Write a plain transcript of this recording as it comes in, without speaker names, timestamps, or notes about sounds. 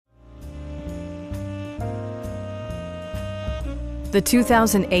the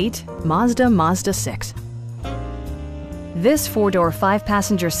 2008 Mazda Mazda6. This four-door,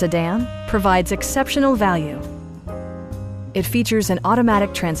 five-passenger sedan provides exceptional value. It features an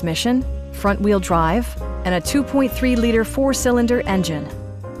automatic transmission, front-wheel drive, and a 2.3-liter four-cylinder engine.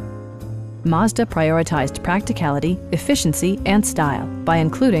 Mazda prioritized practicality, efficiency, and style by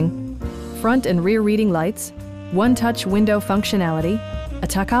including front and rear reading lights, one-touch window functionality, a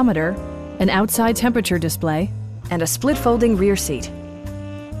tachometer, an outside temperature display, and a split-folding rear seat.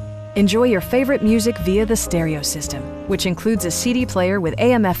 Enjoy your favorite music via the stereo system, which includes a CD player with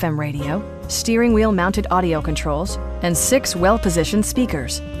AM/FM radio, steering wheel mounted audio controls, and 6 well-positioned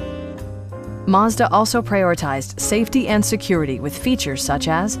speakers. Mazda also prioritized safety and security with features such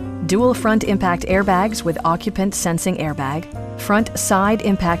as dual front impact airbags with occupant sensing airbag, front side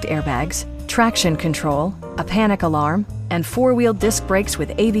impact airbags, traction control, a panic alarm, and 4-wheel disc brakes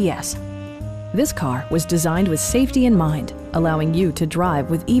with ABS. This car was designed with safety in mind, allowing you to drive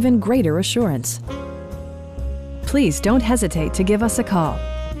with even greater assurance. Please don't hesitate to give us a call.